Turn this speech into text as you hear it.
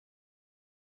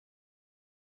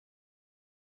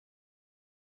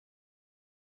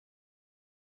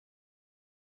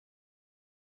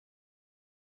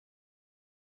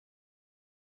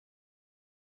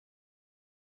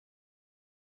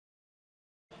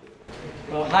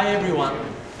Hi everyone,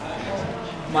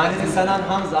 my name is Sanaan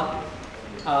Hamza.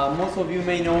 Most of you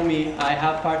may know me. I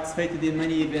have participated in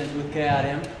many events with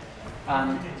KRM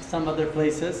and some other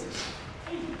places.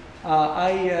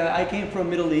 I came from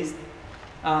Middle East,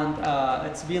 and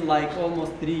it's been like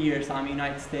almost 3 years I'm in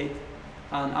United States,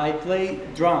 and I play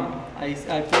drum. I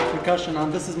play percussion,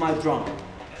 and this is my drum.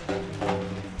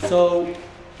 So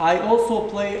I also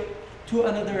play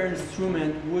another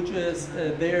instrument, which is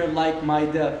they're like my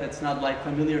Daff. It's not like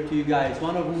familiar to you guys.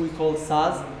 One of them we call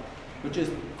saz, which is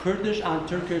Kurdish and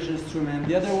Turkish instrument.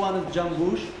 The other one is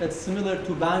jambush. It's similar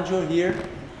to banjo here,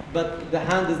 but the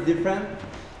hand is different.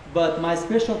 But my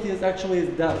specialty is actually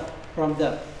Daff, from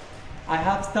Daff. I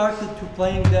have started to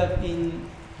playing Daff in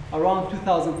around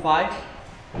 2005.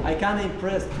 I kind of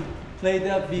impressed to play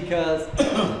Daff because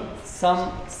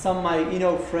some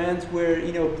my friends were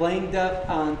playing Daff,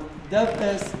 and Daff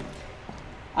is,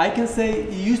 I can say,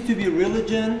 it used to be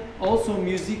religion, also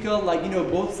musical, like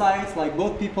both sides, like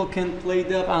both people can play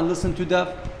Daff and listen to Daff.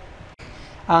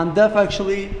 And Daff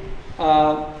actually,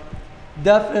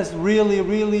 Daff is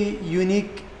really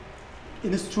unique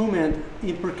instrument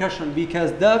in percussion,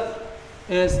 because Daff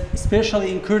is, especially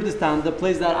in Kurdistan, the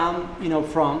place that I'm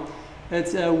from,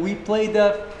 it's we play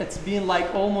Daff. It's been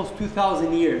like almost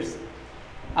 2,000 years.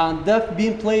 And Daff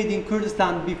being played in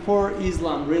Kurdistan before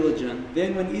Islam religion.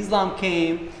 Then when Islam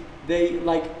came, they,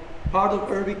 like part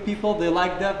of Arabic people, they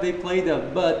like Daff, they play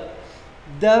Daff. But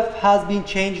Daff has been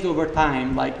changed over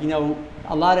time. Like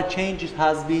a lot of changes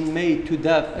has been made to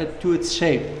Daff, to its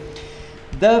shape.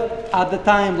 Daff at the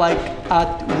time, like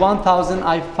at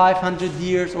 1,500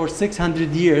 years or 600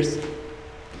 years,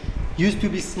 used to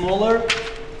be smaller,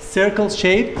 circle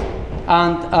shaped,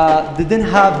 and didn't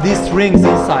have these rings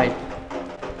inside.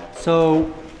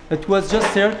 So it was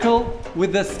just circle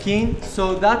with the skin.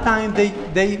 So that time they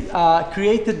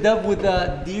created Daff with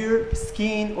a deer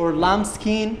skin or lamb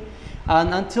skin,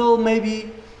 and until maybe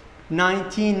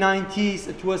 1990s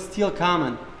it was still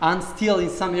common and still in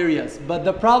some areas. But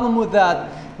the problem with that,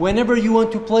 whenever you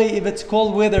want to play, if it's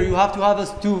cold weather, you have to have a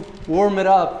stew, warm it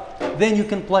up, then you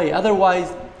can play. Otherwise,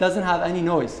 it doesn't have any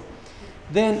noise.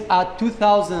 Then at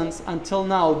 2000s until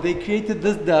now, they created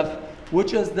this Daff,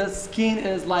 which is the skin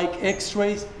is like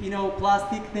X-rays,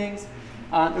 plastic things,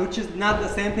 which is not the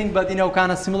same thing, but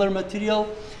kind of similar material.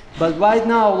 But right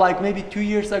now, like maybe 2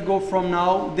 years ago from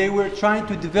now, they were trying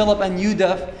to develop a new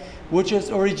Daff, which is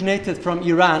originated from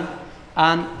Iran.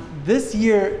 And this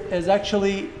year is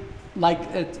actually like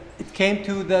it came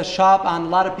to the shop, and a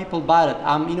lot of people bought it.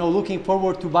 I'm looking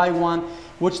forward to buy one,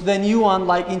 which the new one,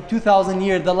 like in 2000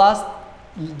 year, the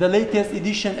latest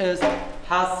edition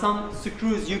has some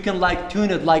screws. You can like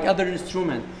tune it like other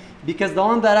instrument, because the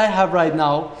one that I have right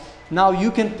now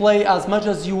you can play as much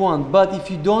as you want, but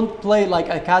if you don't play like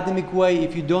academic way,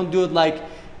 if you don't do it like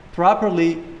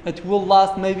properly, it will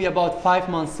last maybe about 5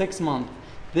 months, 6 months.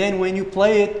 Then when you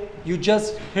play it, you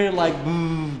just hear like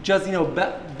just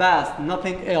bass,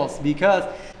 nothing else, because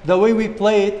the way we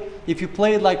play it, if you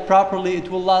play it like properly,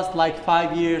 it will last like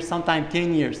 5 years, sometimes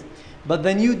 10 years. But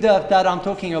the new Daff that I'm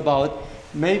talking about,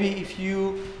 maybe if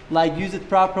you like use it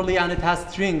properly and it has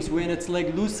strings, when it's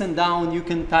like loosened down, you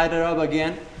can tie it up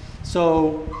again.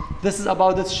 So this is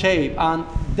about its shape. And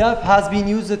Daff has been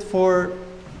used for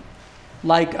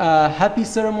like a happy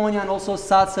ceremony and also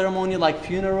sad ceremony, like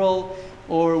funeral,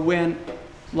 or when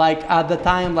like at the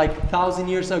time, like 1,000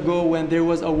 years ago, when there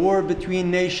was a war between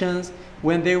nations,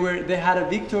 when they had a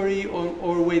victory,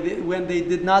 or when they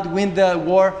did not win the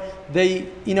war, they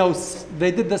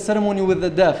did the ceremony with the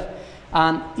Daff.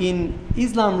 And in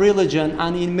Islam religion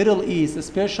and in Middle East,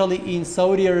 especially in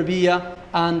Saudi Arabia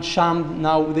and Sham,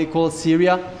 now they call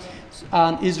Syria,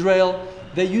 and Israel,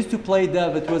 they used to play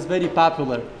Daff. It was very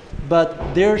popular,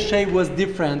 but their shape was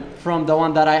different from the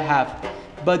one that I have.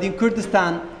 But in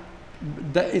Kurdistan,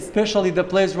 especially the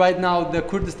place right now, the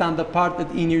Kurdistan, the part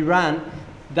in Iran,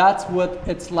 that's what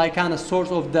it's like kind of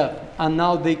source of Daff. And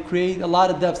now they create a lot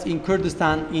of Daffs in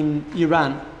Kurdistan, in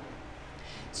Iran.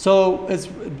 So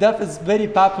Daff is very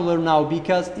popular now,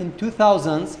 because in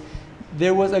 2000s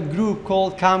there was a group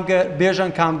called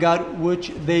Bejan Kamgar,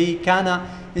 which they kind of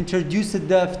introduced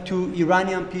Daff to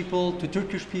Iranian people, to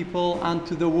Turkish people, and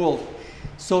to the world.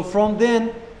 So from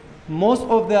then, most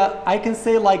of I can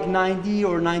say like 90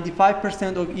 or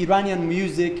 95% of Iranian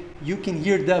music, you can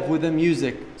hear Daff with the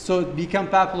music. So it became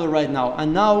popular right now.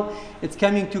 And now it's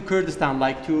coming to Kurdistan,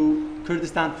 like to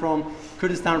Kurdistan, from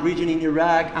Kurdistan region in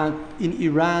Iraq and in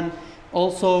Iran,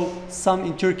 also some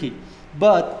in Turkey.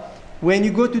 But when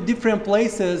you go to different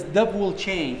places, Daff will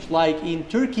change. Like in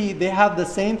Turkey, they have the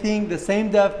same thing, the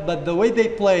same Daff, but the way they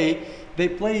play, they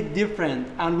play different,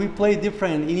 and we play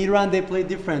different. In Iran, they play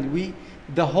different.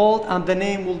 The hold and the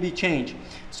name will be changed.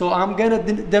 So I'm gonna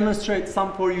demonstrate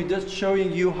some for you, just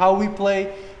showing you how we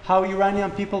play, how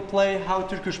Iranian people play, how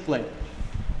Turkish play.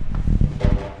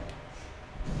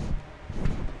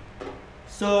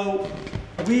 So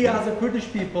we as a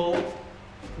Kurdish people,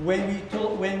 when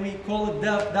we call it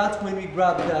Daff, that's when we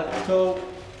grab Daff. So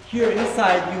here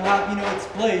inside you have, its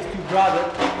place to grab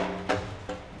it.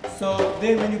 So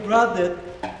then when you grab it,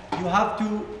 you have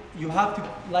to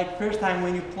like first time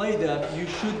when you play Daff, you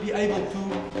should be able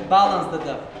to balance the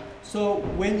Daff. So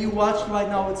when you watch right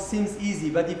now, it seems easy,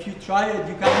 but if you try it,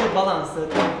 you cannot balance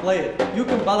it and play it. You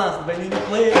can balance it, but when you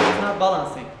play it, it's not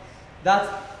balancing. That's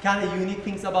kind of unique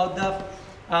things about Daff,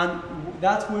 and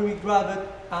that's where we grab it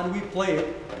and we play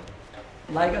it.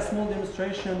 Like a small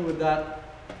demonstration with that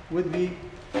would be.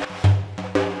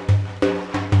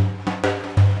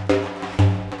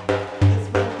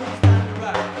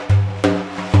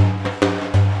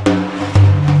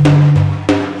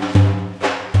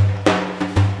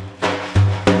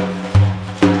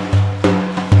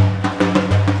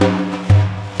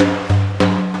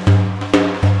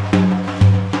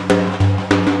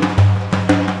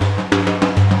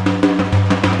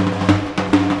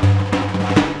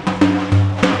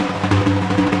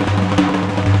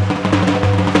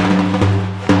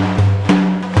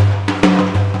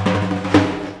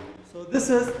 This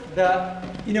is the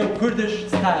Kurdish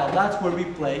style. That's where we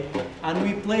play, and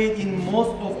we play it in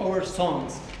most of our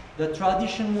songs. The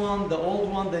tradition one, the old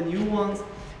one, the new ones.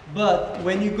 But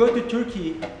when you go to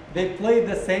Turkey, they play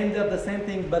the same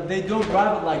thing, but they don't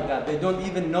grab it like that. They don't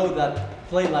even know that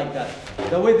play like that.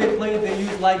 The way they play it, they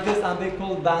use like this, and they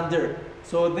call it bandir.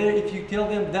 So there, if you tell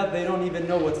them Daff, they don't even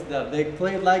know what's Daff. They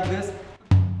play it like this.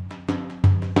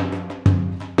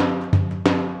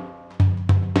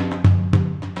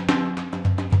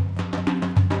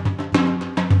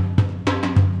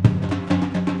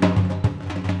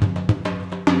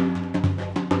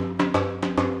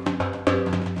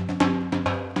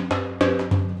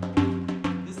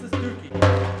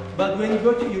 But when you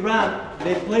go to Iran,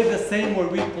 they play the same where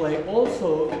we play.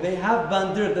 Also, they have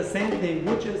bandir, the same thing,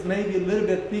 which is maybe a little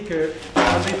bit thicker,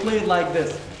 and they play it like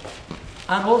this.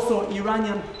 And also,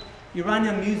 Iranian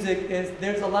music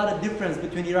there's a lot of difference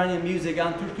between Iranian music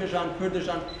and Turkish and Kurdish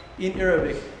and in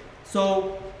Arabic.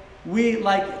 So we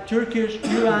like Turkish,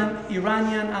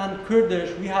 Iranian and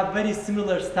Kurdish, we have very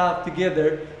similar stuff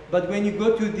together. But when you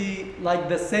go to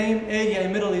the same area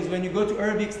in Middle East, when you go to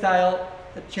Arabic style,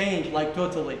 it changed like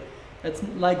totally. It's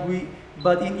like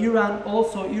but in Iran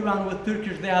also, Iran with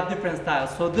Turkish, they have different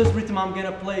styles. So this rhythm I'm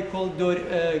gonna play called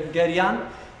Geryan,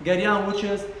 which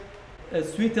is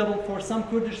suitable for some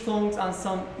Kurdish songs and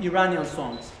some Iranian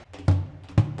songs.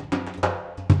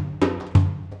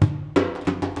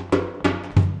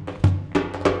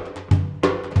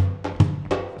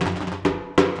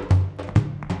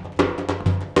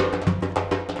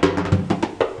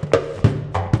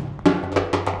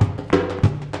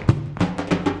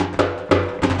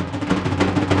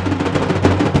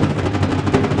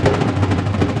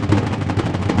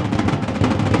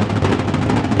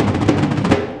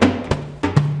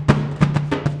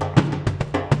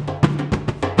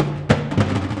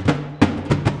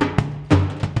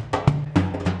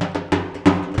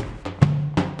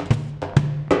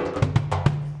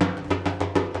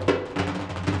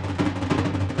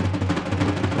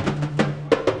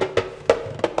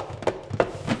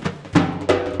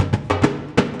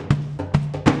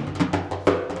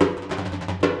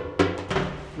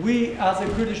 We, as a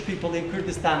Kurdish people in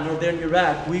Kurdistan, northern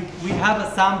Iraq, we have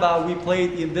a samba we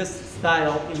played in this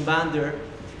style in bandir,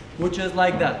 which is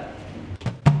like that.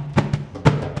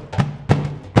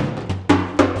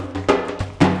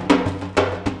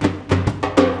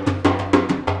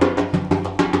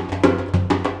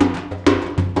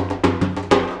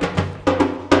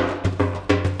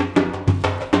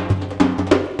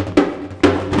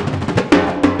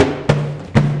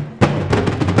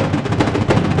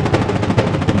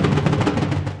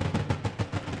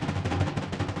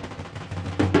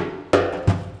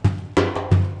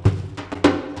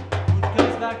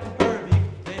 Back to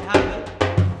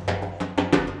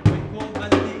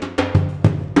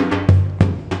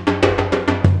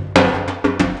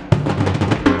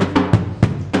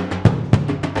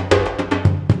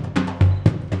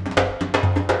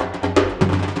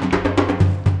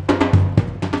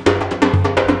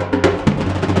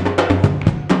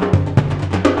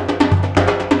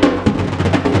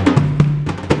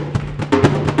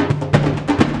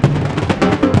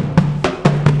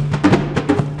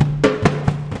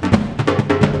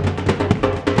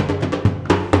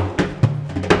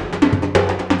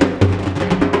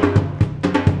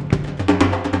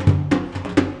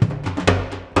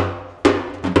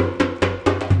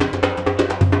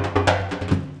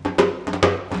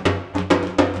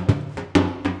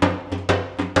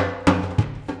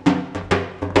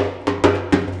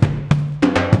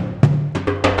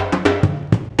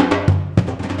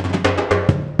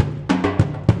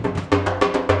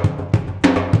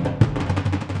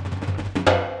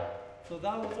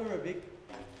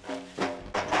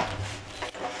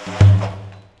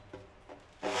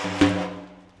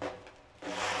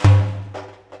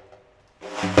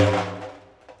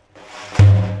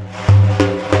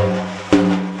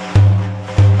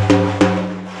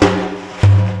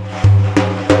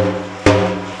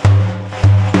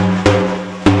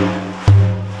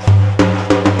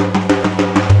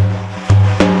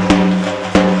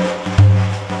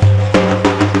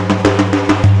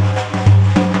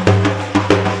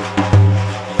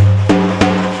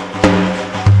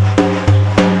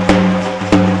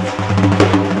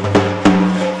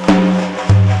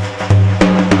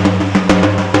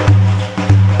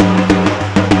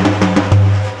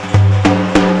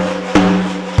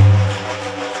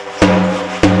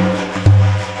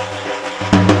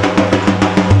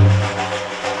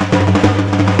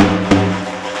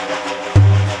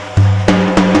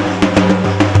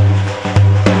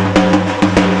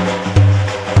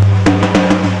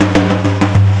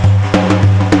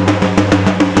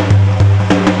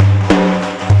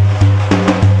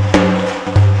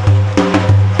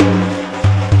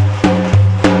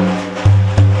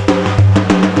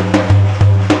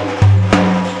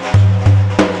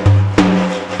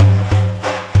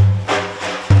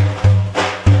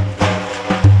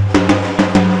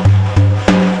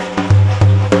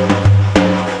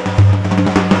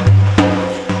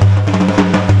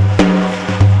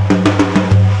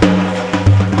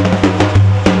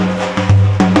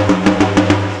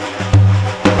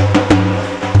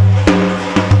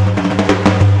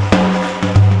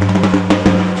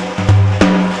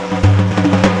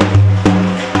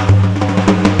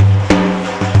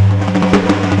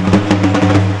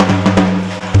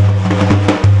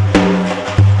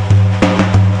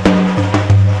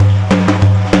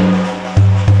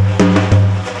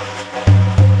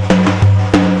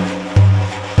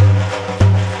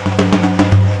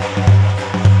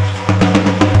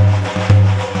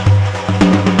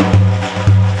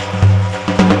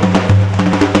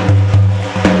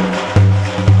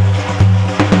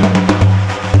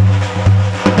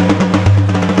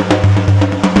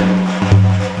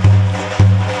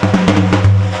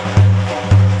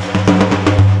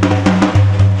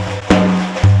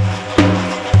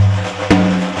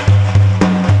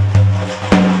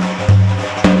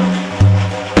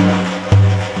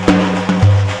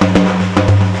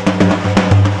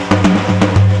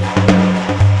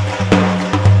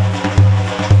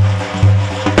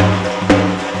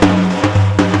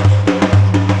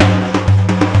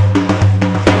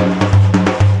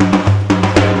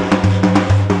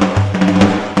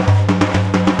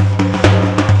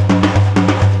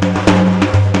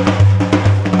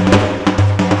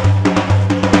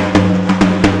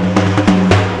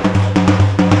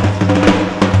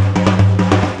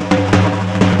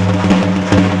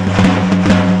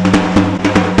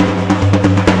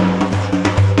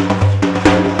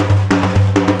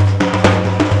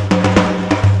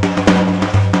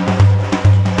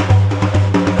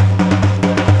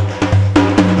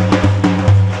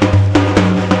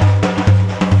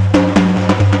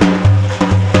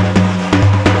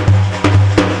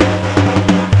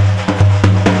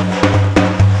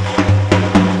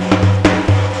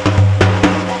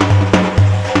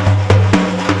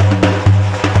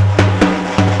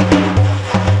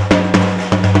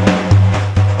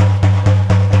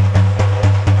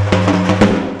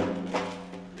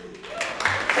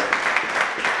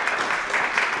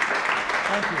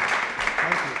Thank you.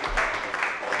 Thank you.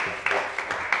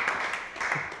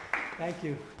 Thank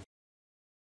you.